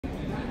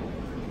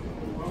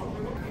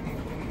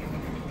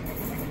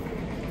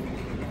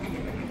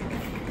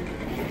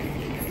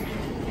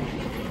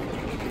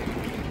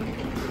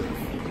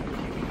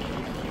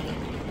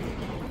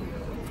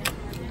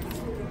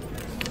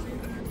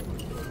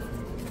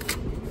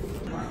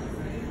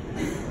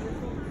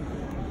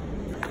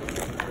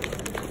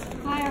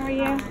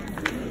you.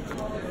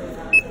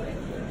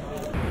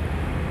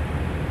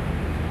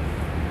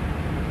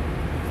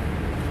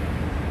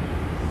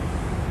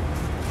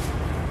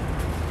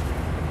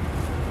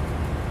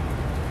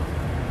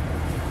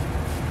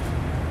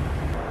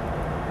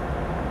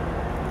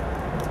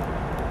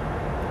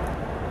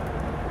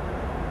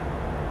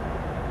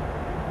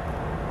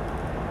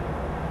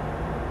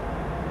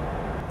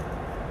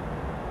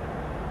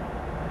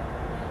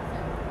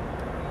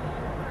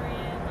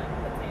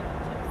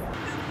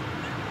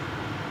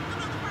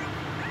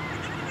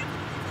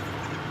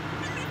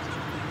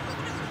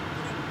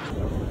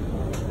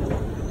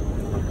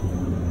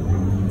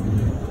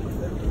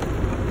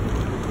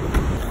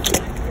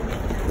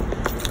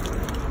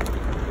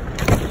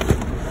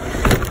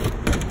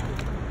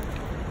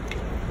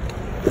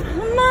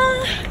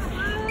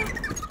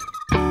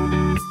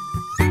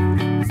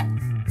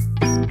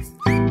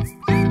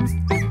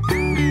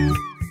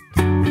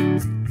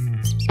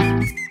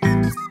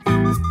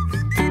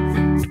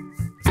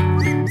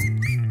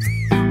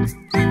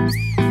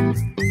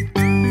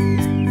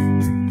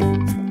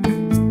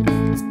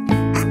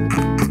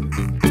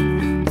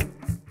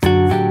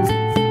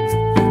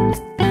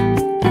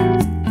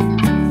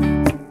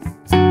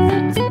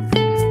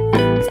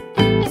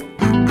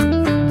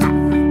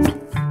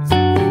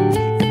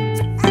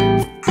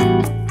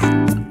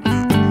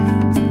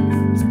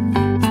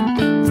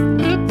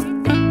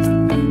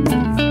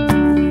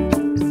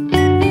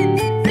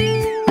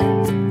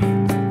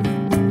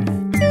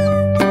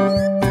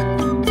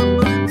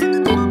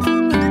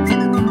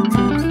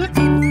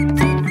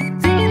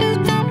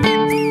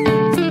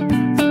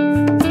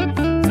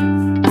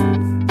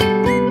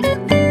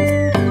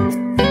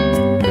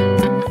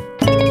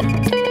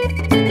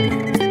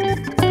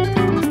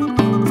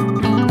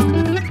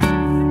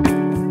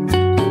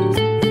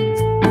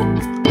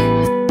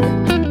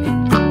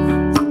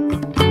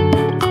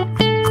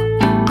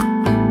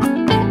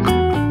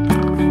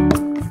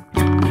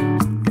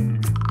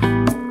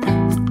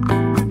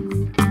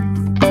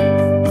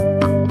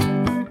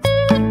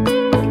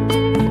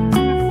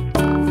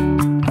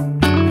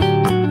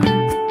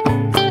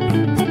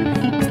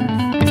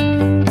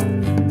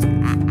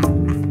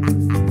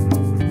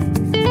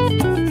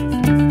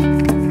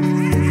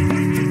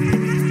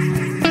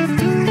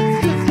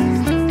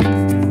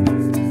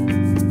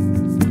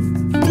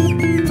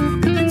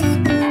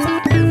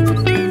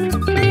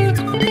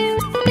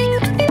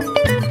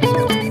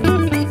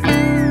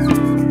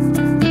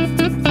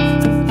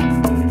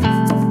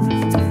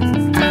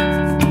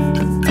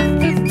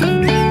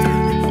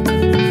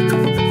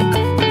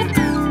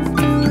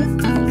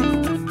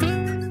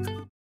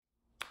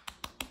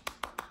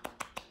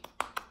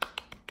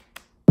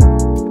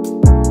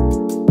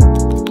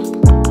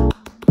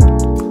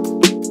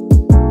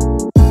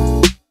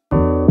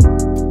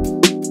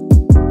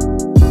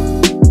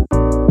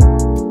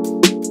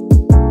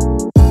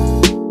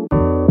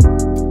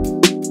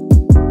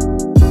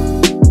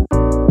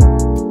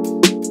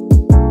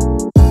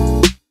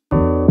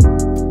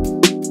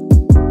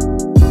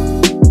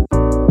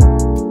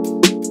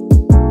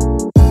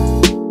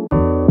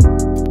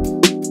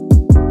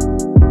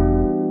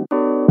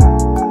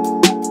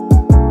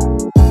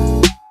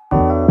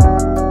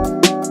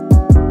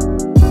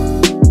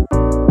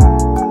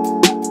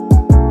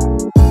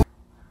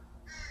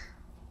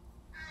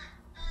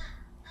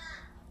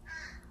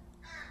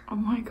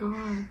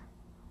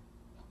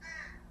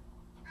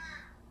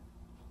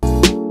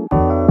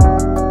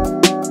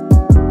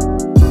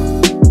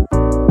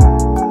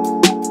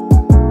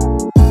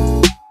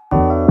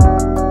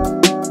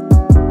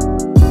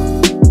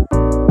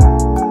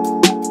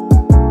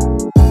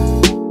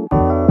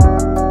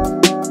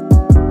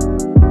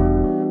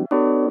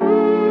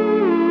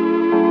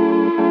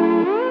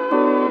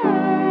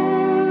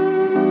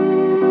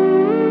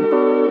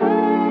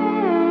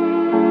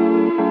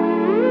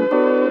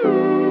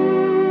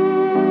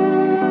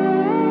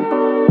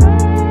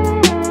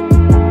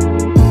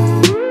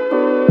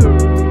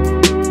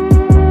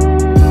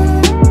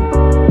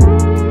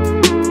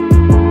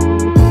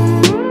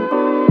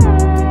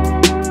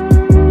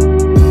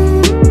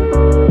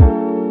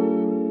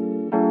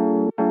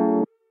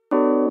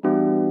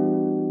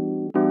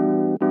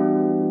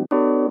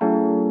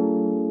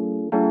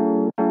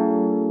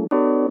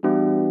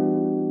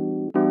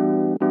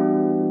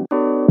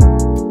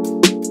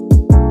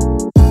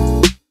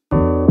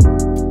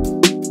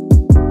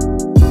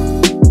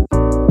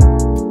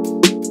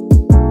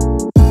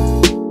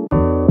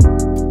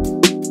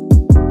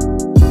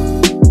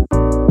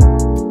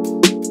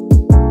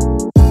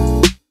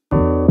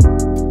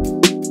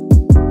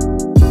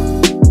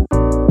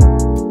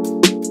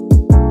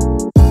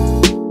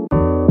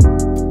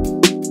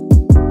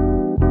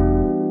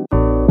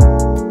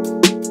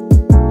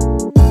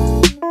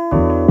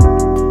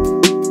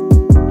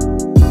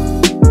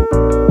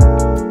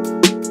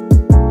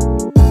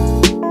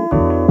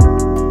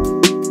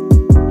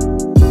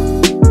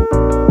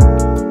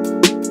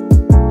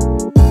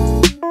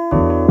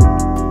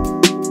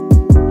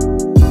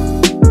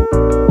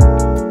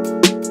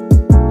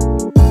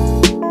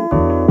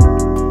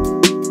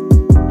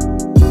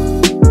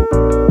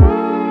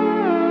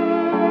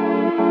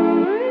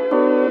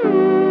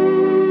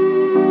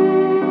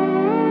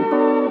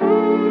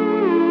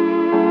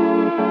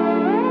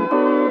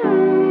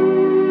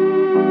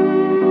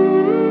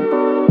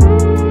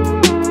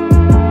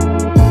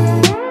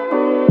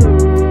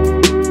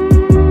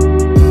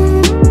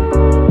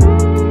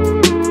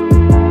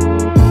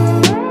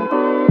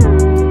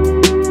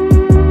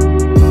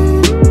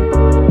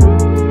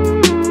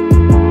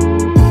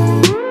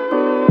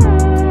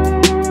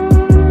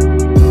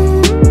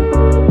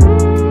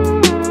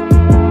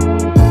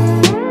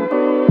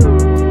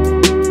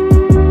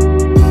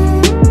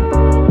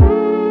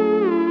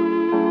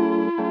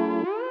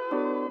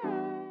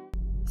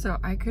 So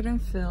I couldn't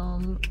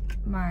film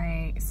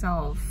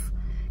myself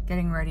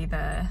getting ready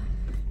the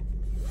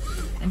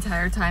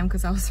entire time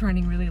because I was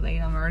running really late.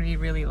 I'm already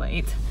really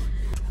late.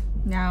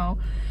 Now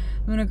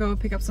I'm gonna go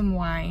pick up some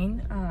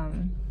wine.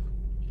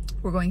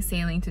 We're going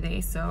sailing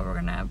today, so we're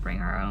gonna bring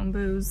our own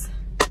booze.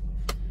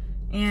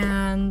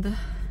 And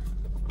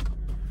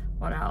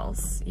what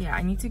else? Yeah,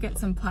 I need to get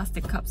some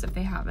plastic cups if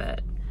they have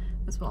it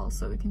as well,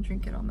 so we can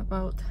drink it on the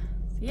boat. So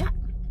yeah,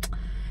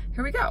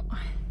 here we go.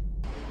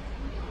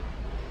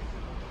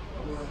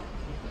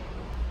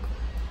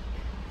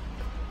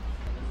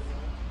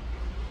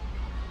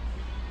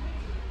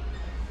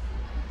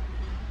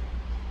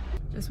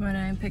 Just went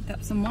and picked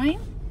up some wine,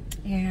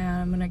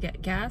 and I'm gonna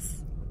get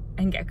gas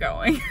and get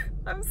going.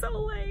 I'm so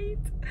late.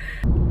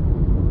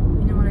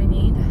 You know what I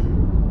need?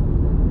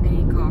 I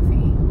need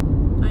coffee.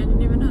 I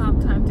didn't even have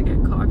time to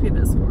get coffee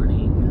this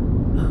morning.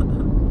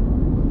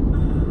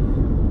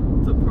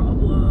 It's a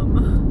problem.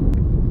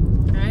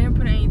 And I didn't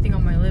put anything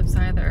on my lips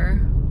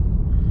either.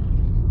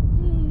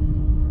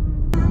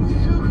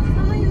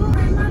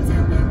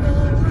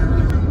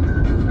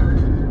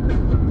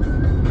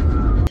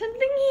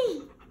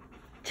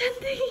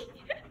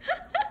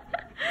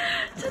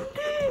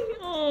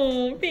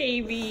 Oh,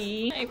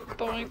 baby.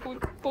 예뻐, 아이고,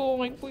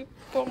 예뻐, 아이고,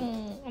 예뻐.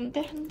 안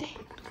돼, 안 돼.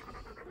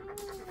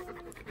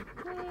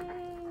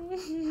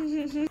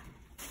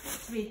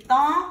 집에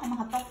있다? 엄마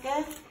갔다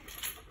올게.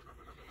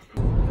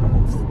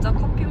 진짜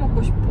커피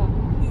먹고 싶어.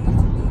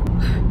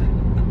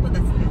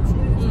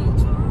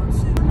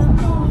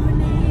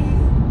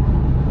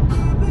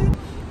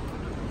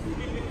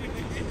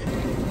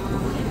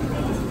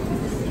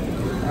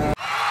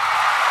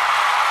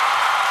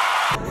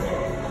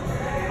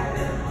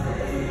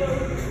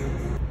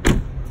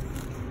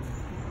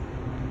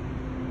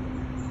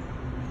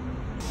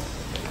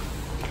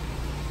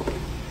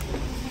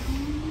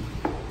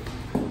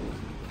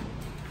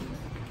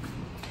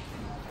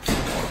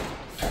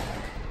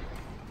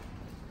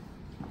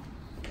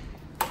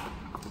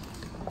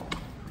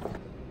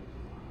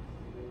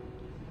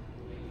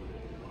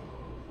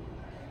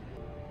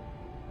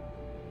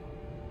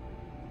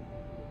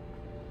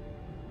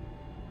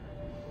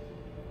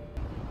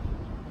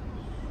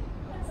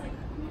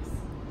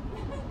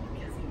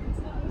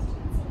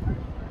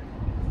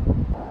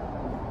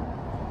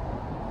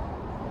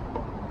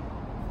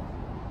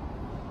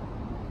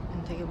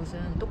 되게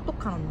무슨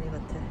똑똑한 언니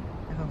같아.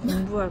 약간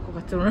공부할 것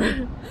같아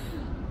오늘.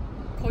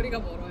 거리가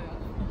멀어요.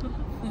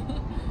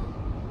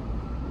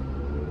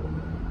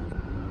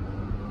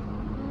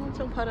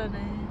 엄청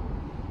파라네.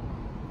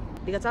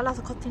 네가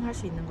잘라서 커팅할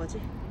수 있는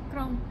거지?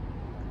 그럼.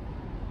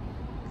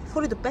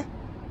 소리도 빼?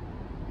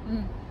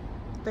 응.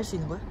 뺄 수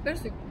있는 거야? 뺄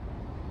수 있고.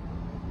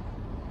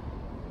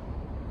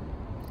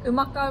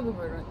 음악 깔고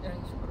뭐 이런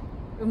식으로.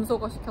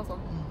 음소거 시켜서.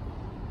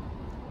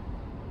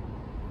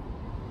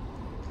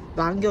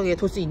 너 안경에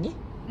도수 있니?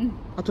 응.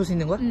 아, 도수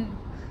있는 거야? 응.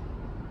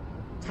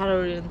 잘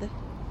어울리는데?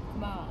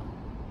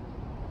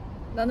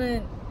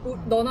 나는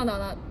너나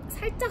나나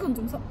살짝은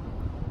좀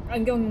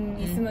안경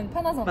있으면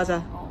편하잖아.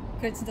 맞아.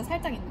 그래 진짜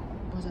살짝 있는 거.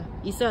 맞아.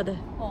 있어야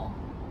돼.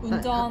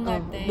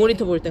 운전할 때.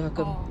 모니터 볼 때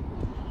가끔.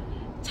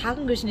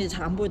 작은 글씨인데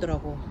잘 안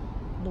보이더라고.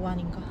 너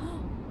아닌가?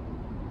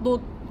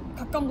 너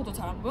가까운 것도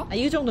잘 안 보여? 아,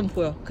 이 정도는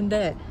보여.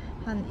 근데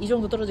한 이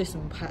정도 떨어져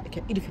있으면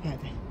이렇게 봐야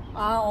돼.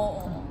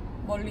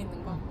 멀리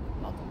있는 거.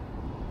 나도.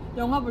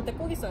 영화 볼 때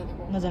꼭 있어야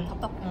되고. 맞아.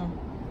 답답해.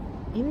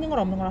 있는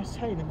거랑 없는 거랑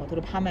차이 있는 거.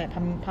 그리고 밤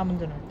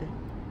운전할 때.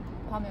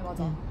 밤에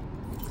맞아.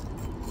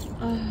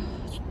 아,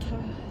 좋다.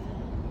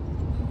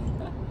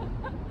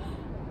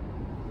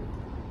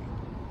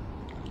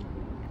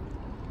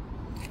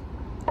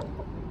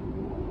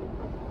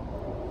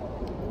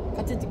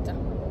 같이 찍자.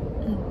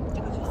 응,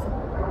 같이 있어.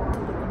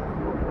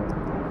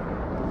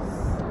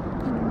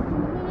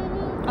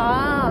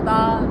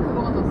 나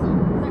그거가 샀어.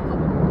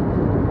 셀카봉.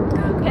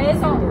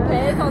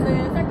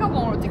 배에서는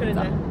셀카봉으로 찍자. 그래.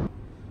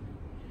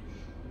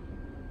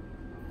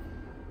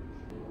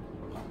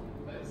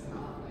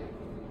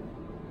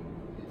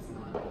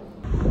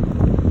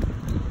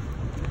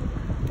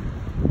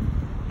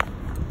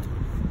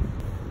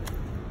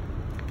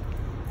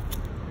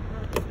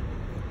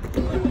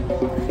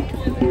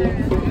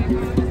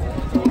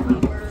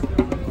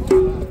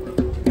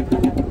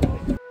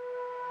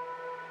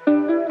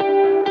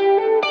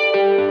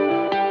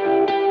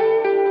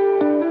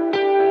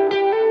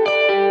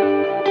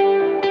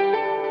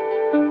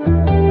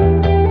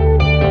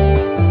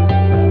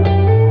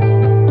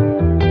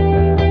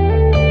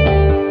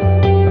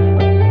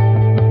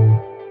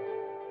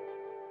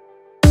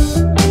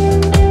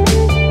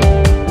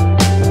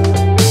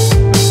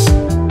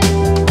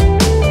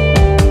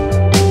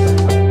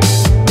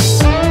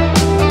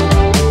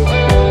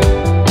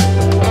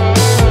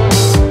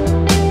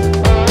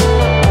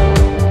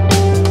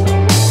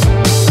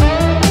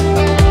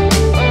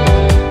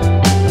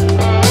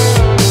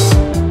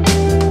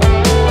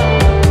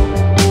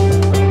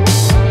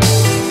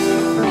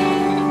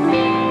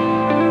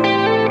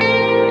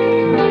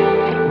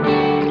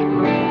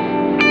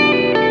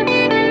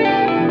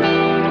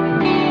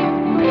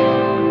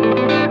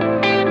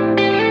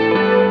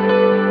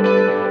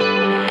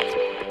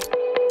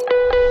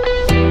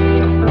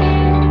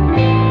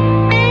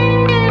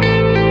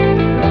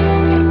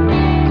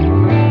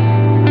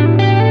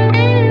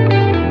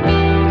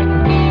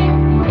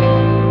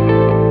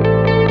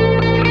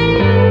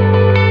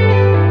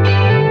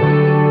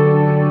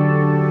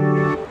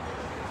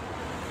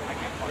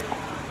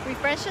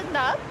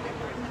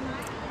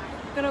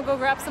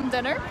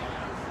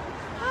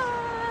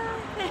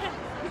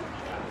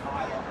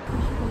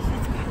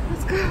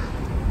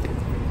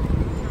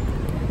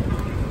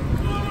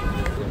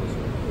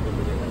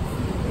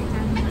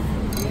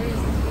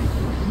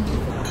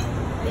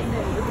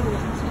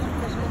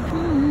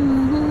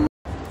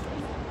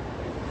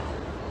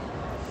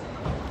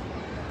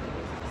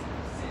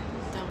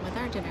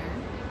 dinner.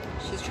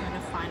 She's trying to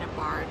find a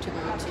bar to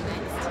go to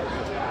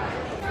next.